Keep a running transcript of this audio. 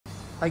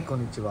はい、こ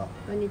んにちは。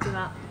こんにち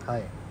は。は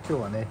い、今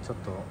日はね、ちょっ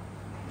と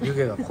湯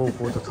気がこう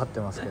こうと立って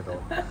ますけ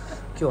ど今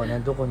日は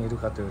ね、どこにいる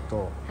かという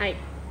と、はい、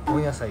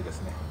温野菜で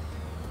すね。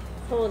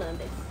そうなん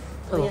です。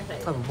温野菜。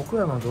多分僕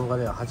らの動画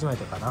では初め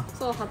てかな。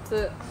そう、初。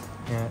ね、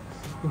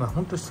今ほ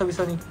んと久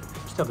々に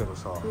来たけど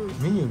さ、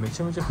メニューめ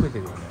ちゃめちゃ増えて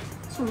るよね。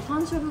しかも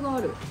単しゃぶが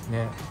ある。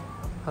ね、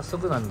早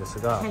速なんです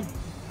が、はい、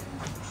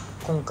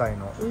今回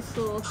の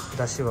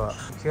だしは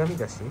極み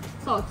だし。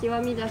そう、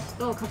極みだし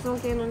とカツオ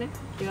系のね、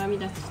極み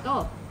だし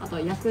と、あと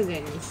薬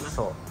膳にします。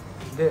そ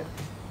うで、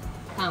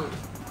タン、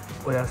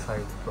お野菜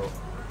と、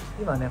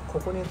今ね、こ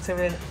こに積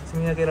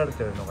み上げられ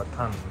てるのが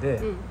タンで、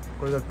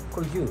これ牛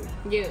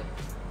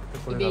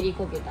イベリ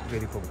コ豚。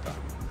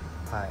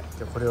はい。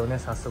でこれをね、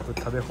早速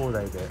食べ放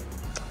題で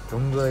ど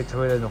んぐらい食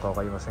べれるのか分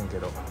かりませんけ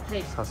ど、は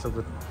い、早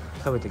速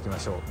食べていきま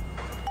しょう。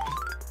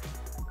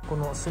こ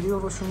のすりお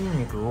ろしにん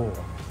にくを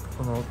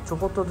このちょ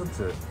こっとず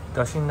つ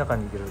だしの中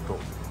に入れると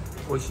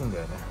美味しいんだ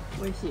よね。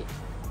美味しい。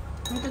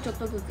ほんとちょっ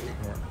とずつね。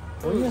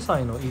温野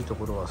菜のいいと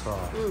ころはさ、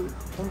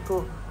ほん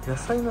と野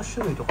菜の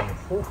種類とかも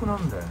豊富な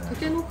んだよね。た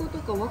けのこと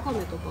かわかめ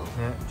とかね、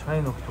茶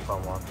色の木とか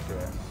もあって。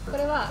こ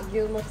れは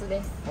牛もつ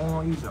です。あ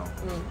あ、いいじゃん。こっ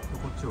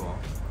ちは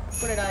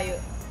これラー油。違う。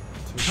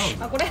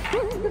あ、これ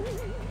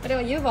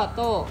は湯葉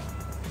と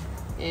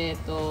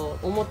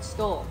お餅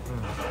と、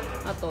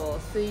あと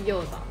水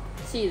餃子、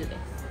チーズです。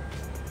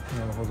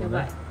なるほど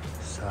ね。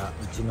さあ、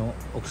うちの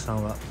奥さ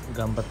んは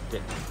頑張っ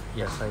て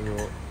野菜を入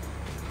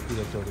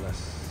れておりま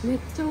す。めっ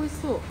ちゃ美味し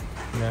そう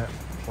ね。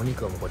お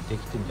肉はもうこれで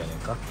きてるんじゃない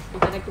か。い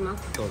ただきま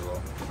す。どうぞ。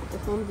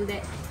ポン酢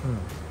で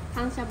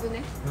単しゃぶね、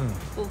い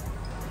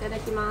ただ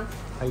きます。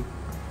はい。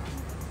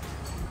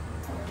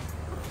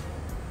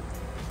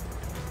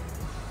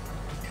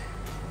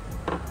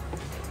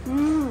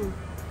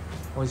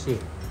美味しい。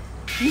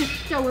めっ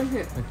ちゃ美味しい。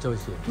めっちゃ美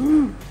味しい。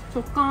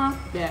食感あっ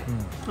て、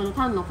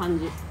タンの感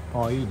じ。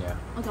ああ、いいね。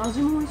あと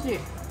味も美味しい。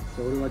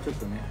俺はちょっ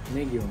とね、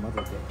ネギを混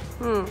ぜてい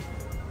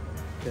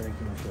ただき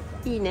ましょう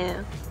か。いいね。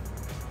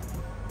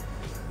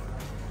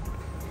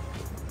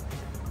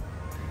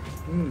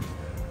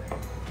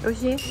美味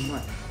しい。うま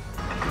い。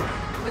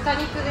豚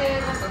肉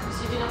でなんか不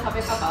思議な食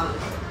べ方あるんで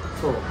すよ。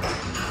そう。な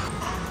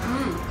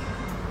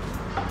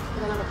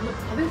んか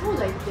食べ放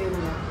題っていうの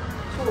が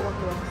超ワク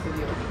ワクす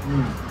るよ。こ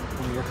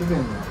の薬膳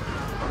の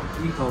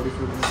いい香りす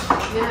るね。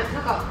ね、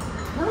なんか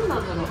何な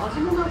んだろう。味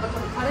もなんかちょ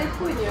っとカレーっ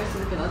ぽい匂いす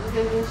るけど、味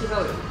全然違うよ。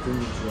全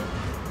然違う。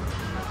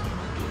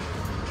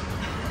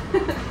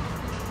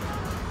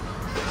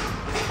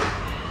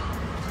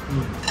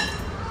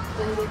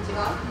全然違う。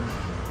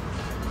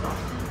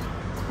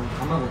この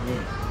卵に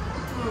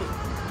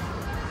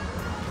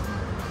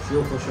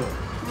塩コショウ。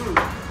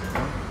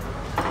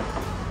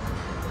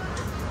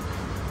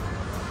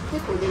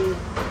結構入れる。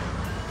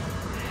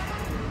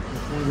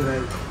このぐらい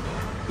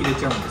入れ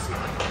ちゃうんですよ。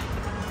で、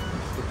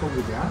ト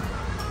グじゃん。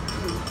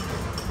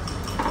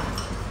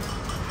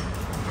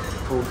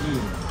トギーニ。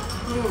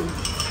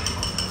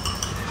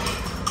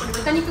これ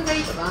豚肉が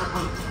いいとかある。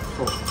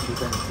そう、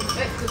豚肉。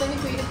豚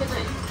肉入れてな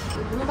い。こ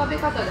の食べ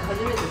方で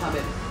初めて食べ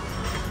る。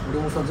俺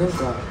もさ、前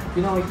回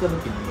沖縄行った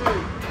時に、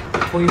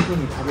こういう風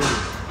に食べる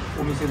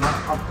お店があ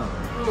ったの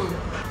よ。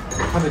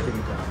食べて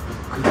みたらびっ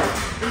くり。美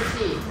味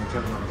しい。めち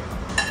ゃうまい。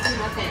すい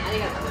ません、あり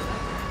がとうございま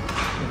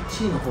す。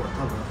チーの方が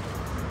多分ち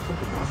ょっ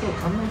と場所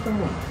が足んないと思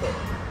うの。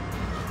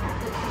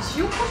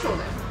塩コショウ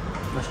だよ。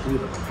まあ、知ってる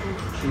だろ。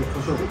塩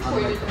コショウが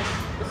足んない。そ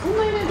ん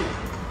な入れるの？い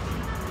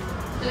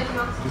ただき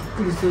ます。びっ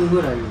くりする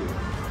ぐらい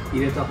入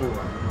れた方がうまい。い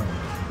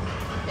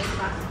ただき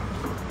ます。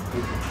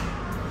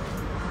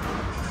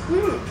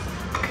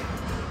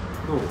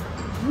どう？ち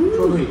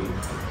ょうどいい？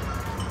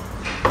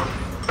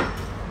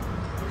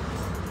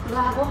う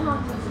わ、ご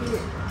飯欲しい。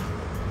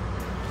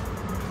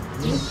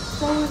めっ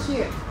ちゃ美味しい。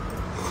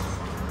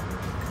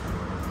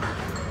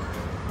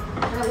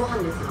これご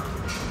飯ですな。う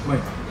まい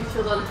な。一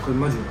緒だね。これ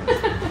マジで。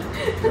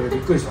び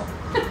っくりした。ご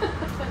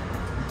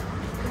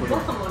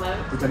飯もらう？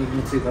豚肉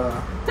の追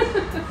加。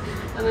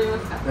頼みま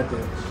すか？だって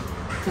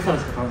一皿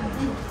しか頼んないで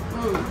しょ。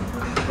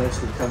新し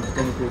く豚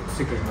肉を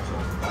追加しましょ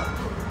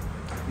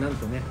う。なん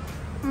とね、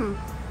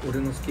俺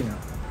の好きな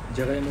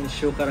じゃがいもに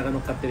塩辛が乗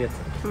っかってるやつ。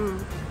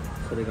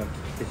それが来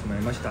てしま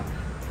いました。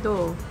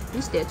どう？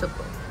見してちょっ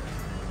と。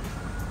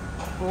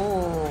お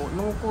お、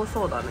濃厚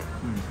そうだね。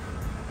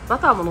バ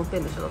ターも乗って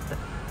んでしょ、だって。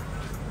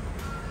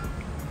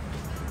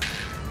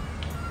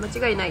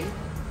間違いない？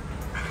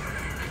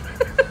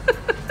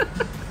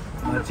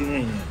間違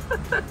いない。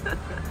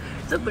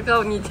ちょっと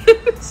顔似て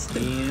るし。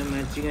いや、間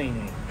違い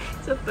ない。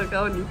ちょっと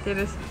顔似て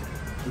るし。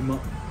うまっ。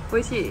美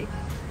味しい？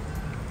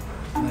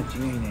間違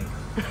いない。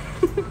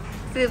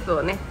スープ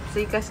をね、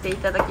追加してい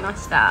ただきま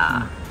し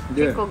た。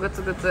結構グ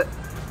ツグツ。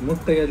もう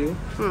一回やるよ。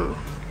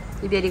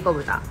イベリコ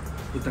豚。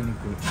豚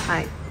肉。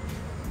はい。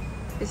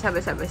で、しゃ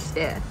ぶしゃぶし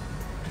て。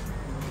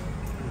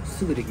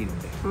すぐできるん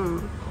で。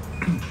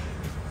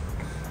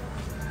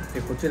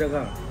で、こちら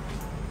が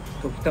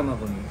溶き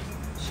卵に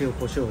塩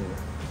コショウを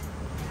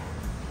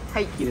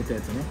入れた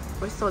やつね。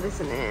美味しそうで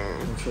すね。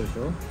美味しそうでし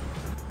ょ。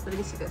それ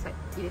見せてください。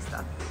いいです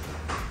か？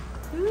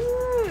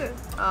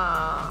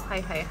ああ、は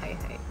いはいはいはい、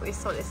美味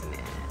しそうですね。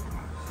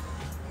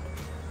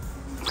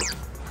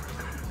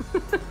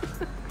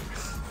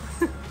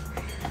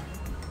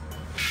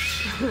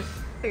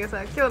てか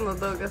さ、今日の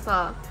動画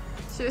さ、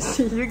終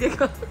始湯気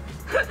が本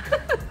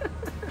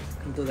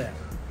当だよ。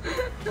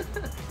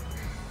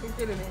い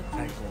けるね。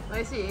最高。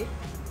美味しい？う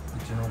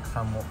ちの奥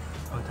さんも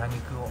豚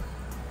肉を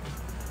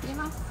入れ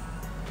ます。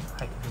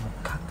はい、でも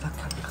カッカッ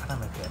カッ絡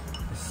めて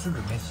すぐ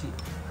飯、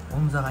オ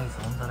ンザライス、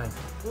オンザライス。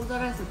オンザ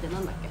ライスってな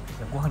んだっけ？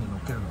ご飯に乗っ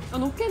けるの。あ、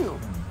乗っけんの？うん、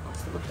ちょっ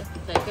と待って、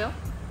じゃあいくよ。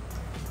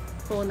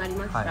そうなり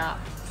ました。は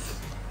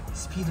い、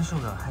スピード勝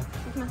負が入って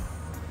る。いきま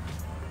す。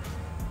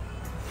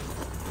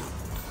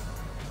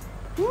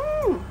そ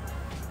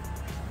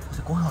し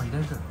てご飯を入れ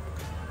る。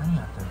何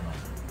やってる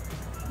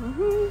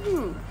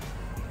の？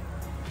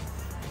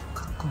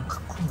かっこもか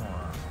っこも。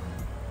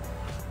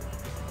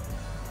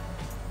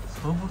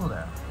そういうこと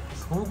だよ。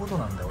そういうこと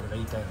なんだよ、俺が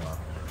言いたいのは。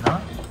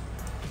な？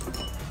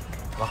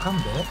わかん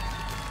で？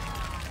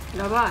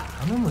やばい。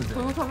頼むぜ。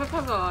この食べ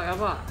方はや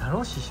ばだろ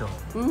う、師匠。い。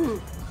う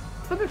ん。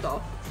食べた？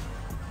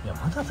いや、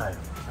まだだよ。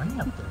何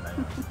やってんだよ。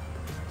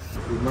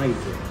うまいぜ。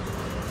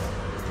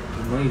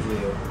うまいぜ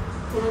よ。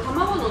この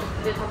卵の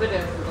で食べる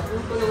やつが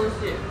本当に美味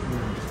しい。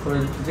これ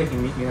ぜひ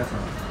皆さ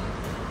ん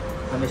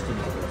試して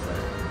みてくださ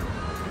い。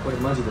これ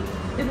マジで。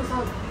でも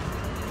さ、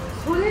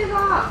それ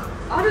が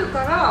あるか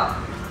ら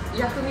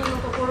薬味の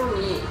ところ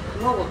に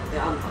卵って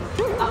あんの？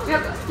あ、違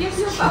うか、すき焼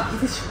きのか。いい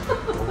でしょ。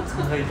考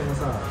えても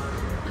さ、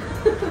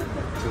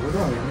冗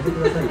談はやめて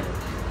くださいよ。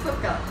そっ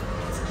か。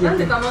なん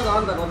で卵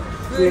あんだろう。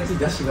すき焼き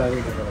だしがある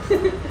んだから、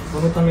そ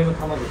のための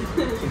卵で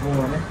す。基本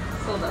はね。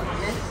そうだろう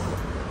ね。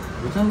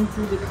豚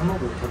肉で卵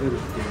を食べる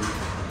っていう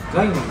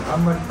概念があ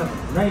んまり多分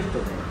ない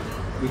人も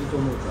いると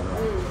思うから、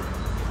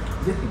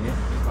ぜひね、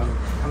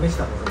試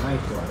したことない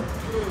人はね、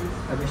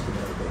試して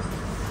みられたい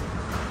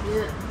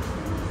です。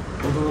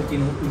驚き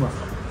のうま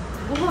さ。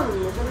ご飯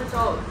にめちゃめち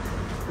ゃ合う。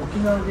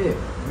沖縄で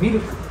ミル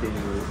クっていう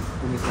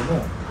お店の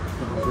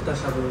豚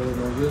しゃぶの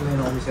有名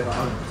なお店が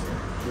あるんですよ。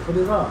でそ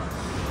れが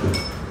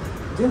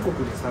全国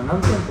にさ何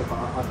店舗か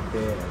あっ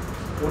て、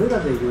俺ら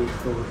でいう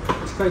と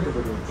近いとこ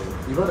ろでいう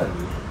と茨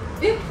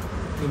城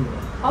にも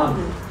ある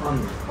の。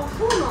あ、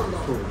そうなんだ。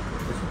そう。で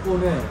そこを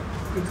ね、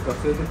いつか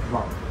連れてって、ま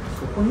あ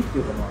そこにって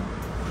いうか、まあ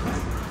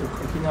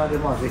沖縄で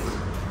まあぜひ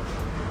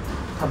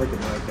食べて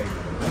もらいたいか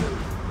らね、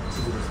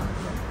千鶴さんに。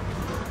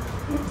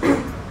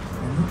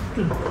何言っ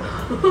てんの？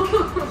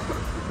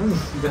何引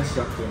き出しち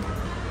ゃってんの？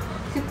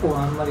結構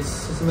あんまり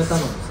勧めた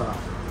のにさ、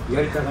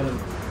やりたがるの。み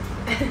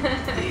たい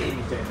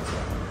な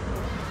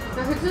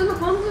さ。普通の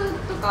ポン酢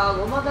とか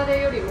ごまだ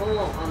れより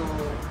も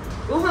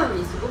ご飯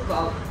にすごく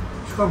合う。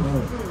しか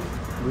も、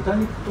豚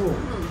肉と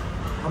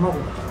卵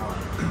だから、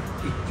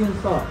一見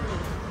さ、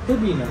ヘ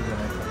ビーなんじゃ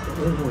ないかっ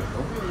て思うでしょ。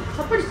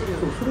さっぱりしてるよ。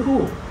そう、それを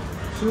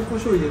塩コ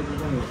ショウ入れるこ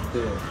とによっ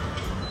て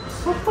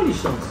さっぱり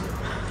しちゃうんですよ。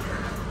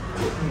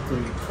本当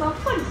にさっ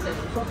ぱりしてる。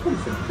さっぱり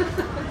してる。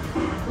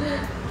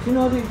沖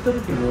縄で行った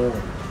時も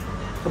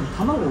多分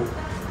卵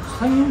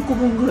3、4個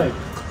分ぐらい食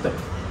ったよ。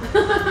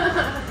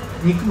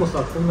肉も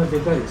さ、こんなで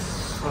かい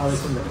皿で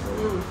食うんだけ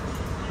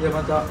ど、で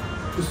また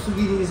薄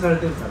切りにされ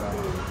てるから、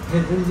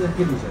全然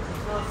ヘビーじゃな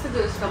い。す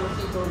ぐしかも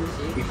火通る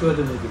し、いくら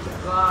でもいけちゃ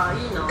う。わあ、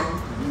いいな。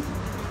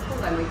今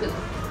回も行くの？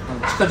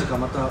近々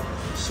また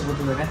仕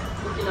事でね、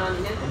沖縄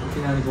にね。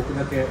沖縄に僕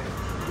だけ行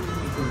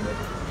くんで、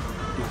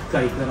行く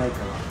か行かない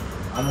かは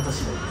あなた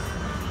次第で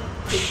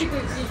す。結局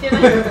聞いてな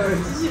いからう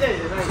ち次第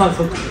じゃない。あ、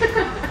そっか。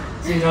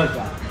違う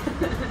か。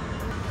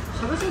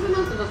しゃぶしゃぶな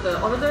んてだってあ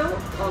れだよ。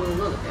なん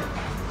だっけ。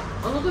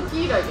あの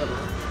時以来じゃな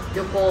い。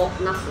旅行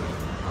なし。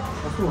あ、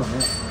そうだ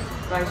ね。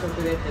外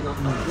食でってなっ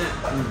たらね。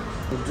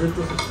ずっ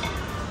と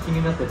気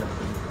になってたこ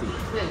と言ってい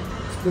い？ね。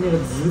つくねが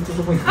ずっと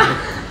そこにある。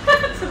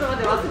ちょっと待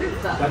って、忘れて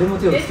た。誰も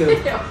手をつけよう。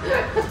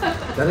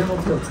誰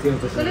も手をつけよう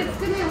としてそない。れつ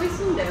くね美味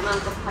しいんだよ。なん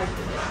か入って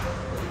て。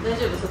大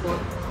丈夫そこ。も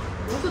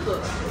うちょっと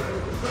そ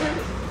れ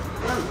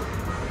なんだ。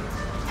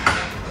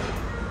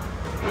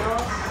よ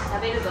し、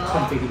食べるぞ。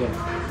完璧だよ。美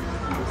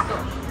味しそ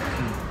う。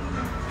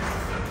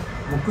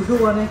目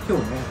標はね、今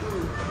日ね、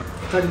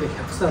2人で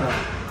100皿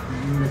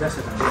目指し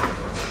てたんだ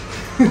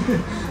けど、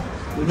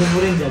うぬ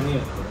ぼれんじゃねえよ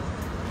って。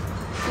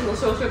その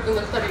小食の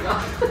2人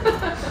が。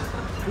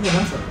今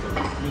何歳だっけ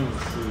？2、4、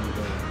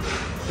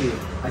9、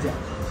あ、じゃあ、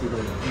4、5、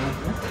6、7、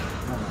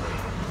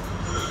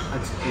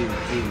8、9、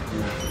10、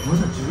11、ま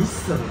だ11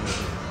歳だよ。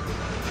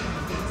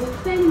絶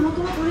対に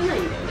元は取れない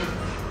んだよね。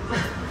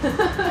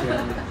い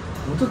や、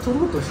元取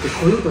ろうとして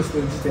来ようとし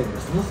てる時点で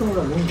そもそも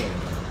が飲んだよね。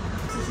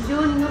非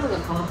常に喉が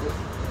渇く。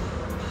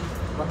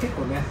まあ結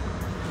構ね、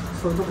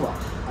そういうとこは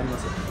ありま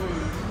すよね。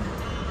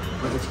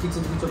また引き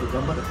続きちょっと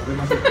頑張って食べ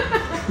ましょう。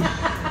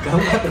頑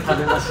張って食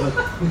べましょう。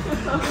頑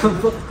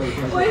張って食べ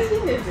ましょう。美味し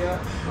いんですよ。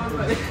本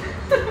当に。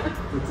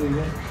別に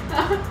ね、過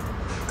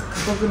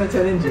酷なチ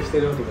ャレンジをして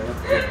るわけじゃな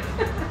くて。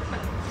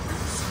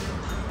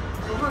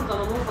ご飯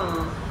頼もうか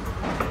な。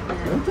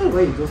やめた方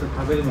がいい。どうせ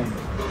食べれないんだ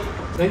か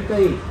ら。大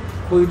体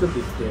こういう時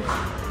って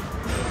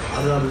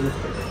あるあるです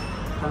けど、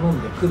頼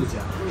んで来るじ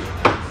ゃん。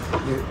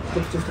で、一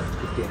口二口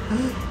食って、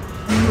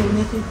お腹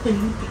いっぱいに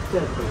なってき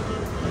たとか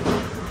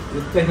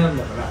絶対なん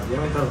だから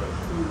やめた方がいい。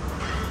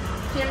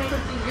ちなみにこっ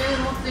ち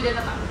牛もつ入れ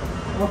たから。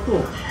あとも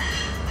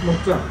っ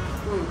ちゃん。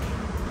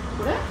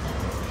これ？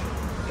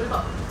これ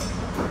だ。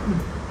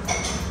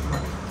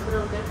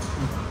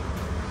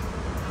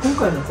今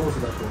回のコース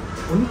だと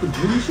お肉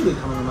12種類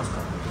頼めますか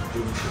らね。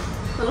12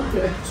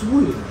種類。す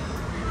ごいよね。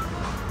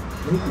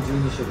お肉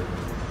12種類。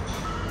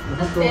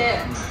だって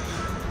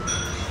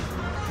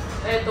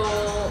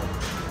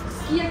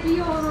すき焼き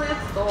用のや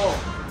つとも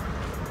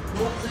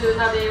つ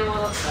鍋用だ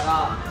った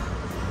ら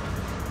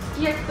す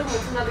き焼きともつ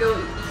鍋を一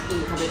気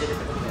に食べれるって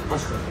ことだよね。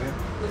確かにね。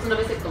もつ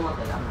鍋セットもあっ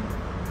たじゃん。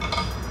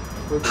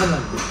これかな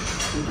り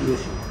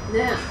嬉しい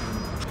ね。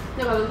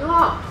だから僕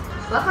は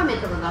わかめ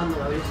とかがあるの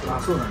が嬉しい。あ、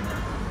そうなんだ。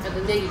あと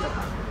ネギと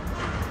か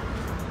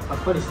さっ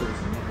ぱりしてるし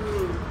ね。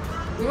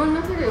いろん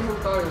な種類本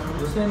当あるよね。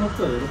女性の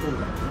人は喜ぶ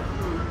からね。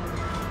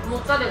モ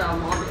ッツァレラ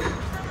もあるよ。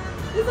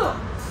嘘。あ、や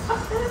ば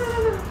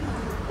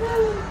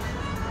い。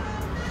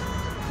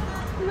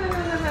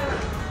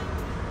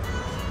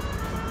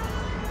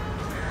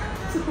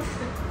ちょっと待っ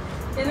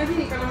て。NG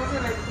に絡ませ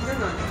ないといけない。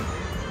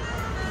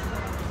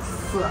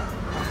うわ。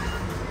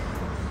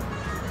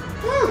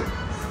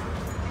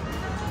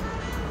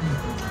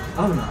合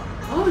うな。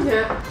合うね。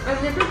あ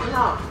れね、ちょっと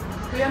さ、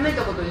ひらめい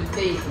たこと言っ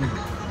ていい？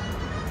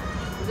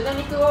豚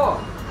肉を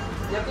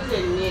焼く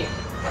前に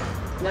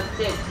やっ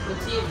て、チ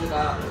ーズ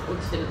が落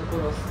ちてるとこ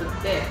ろをすくっ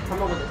て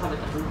卵で食べ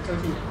たらめっちゃ美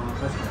味しいんだよ。あ、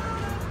確かに。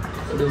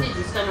ちょっとチー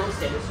ズ下に落ち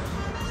てるでしょ。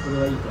それ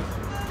はいいかも。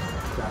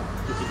じゃあ、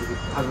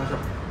食べましょう。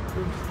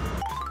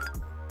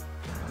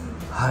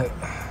はい、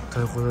と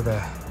いうことで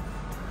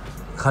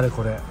かれ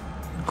これ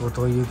後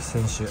藤祐樹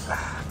選手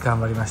頑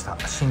張りました。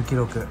新記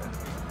録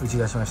打ち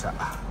出しました。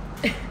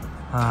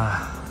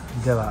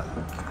では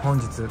本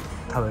日食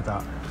べ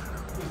た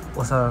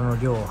お皿の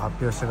量を発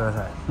表してくだ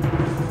さい。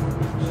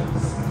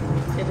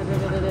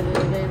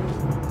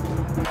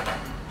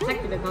さっ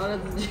きと変わら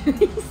ず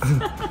11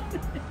皿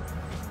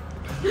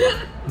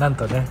なん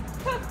とね、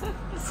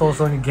早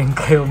々に限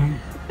界を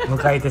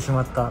迎えてし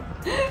まった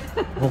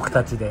僕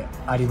たちで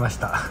ありまし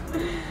た。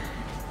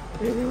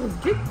でも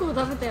結構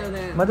食べたよ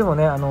ね。まあでも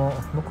ね、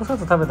残さ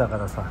ず食べたか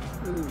らさ、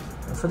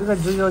それが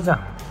重要じゃ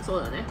ん。そ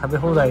うだね。食べ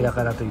放題だ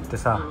からといって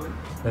さ、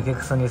やけ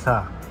くそに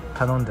さ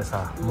頼んで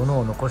さ、物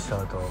を残しちゃ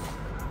うと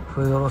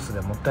フードロスで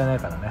もったいない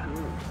からね。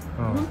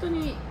本当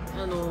に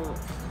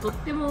とっ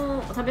て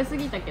も食べ過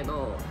ぎたけ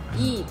ど、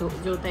いい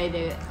状態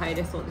で帰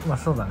れそうです。まあ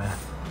そうだね。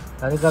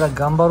あれから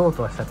頑張ろう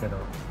とはしたけど、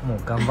も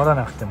う頑張ら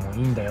なくてもい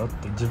いんだよっ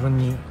て自分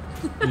に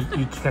言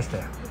い聞かせた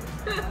よ。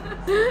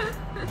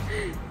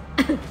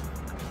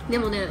で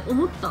もね、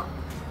思った。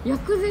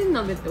薬膳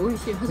鍋って美味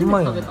しい。初め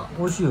て食べた。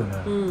美味しいよね。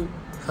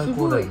最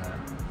高だよね。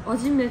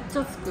味めっち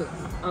ゃつく。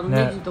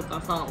ネギとか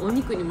さ、お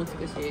肉にもつ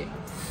くし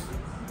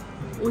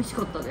美味し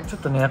かったね。ちょ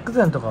っとね、薬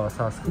膳とかは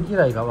さ好き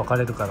嫌いが分か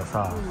れるから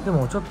さ、で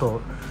もちょっ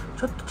と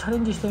チャレ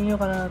ンジしてみよう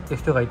かなって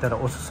人がいたら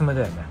おすすめ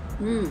だよね。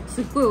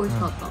すっごい美味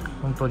しかった。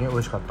本当に美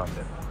味しかったん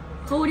で。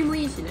香りも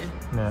いいしね。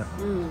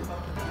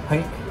は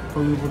い、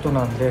ということ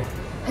なんでね、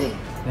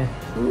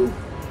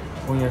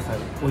温野菜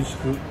美味し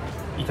く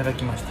いただ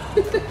きました。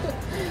美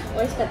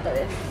味しかった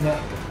ですね。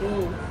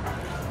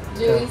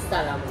11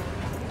皿も。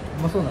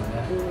まあそうだね。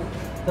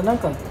なん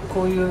か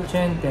こういうチ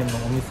ェーン店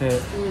のお店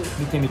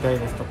見てみたい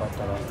ですとかあっ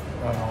たら、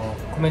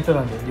コメント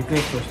欄でリクエ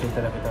ストしてい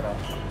ただけたら、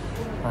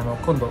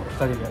今度2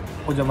人で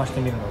お邪魔して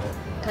みるので、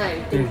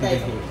ぜひぜ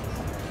ひ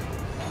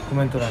コ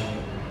メント欄に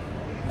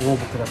ご応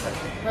募ください。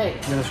よ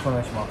ろしくお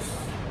願いします。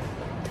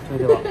それ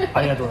では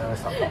ありがとうございま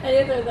した。ありが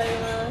とうござい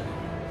ま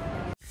す。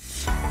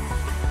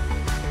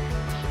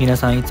皆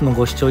さんいつも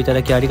ご視聴いた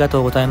だきありがと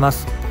うございま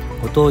す。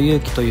後藤祐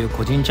樹という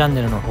個人チャン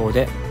ネルの方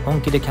で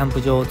本気でキャンプ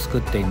場を作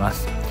っていま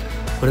す。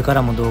これか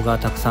らも動画を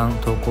たくさん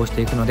投稿し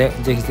ていくので、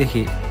ぜひぜ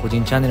ひ個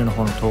人チャンネルの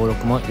方の登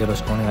録もよろ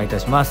しくお願いいた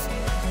します。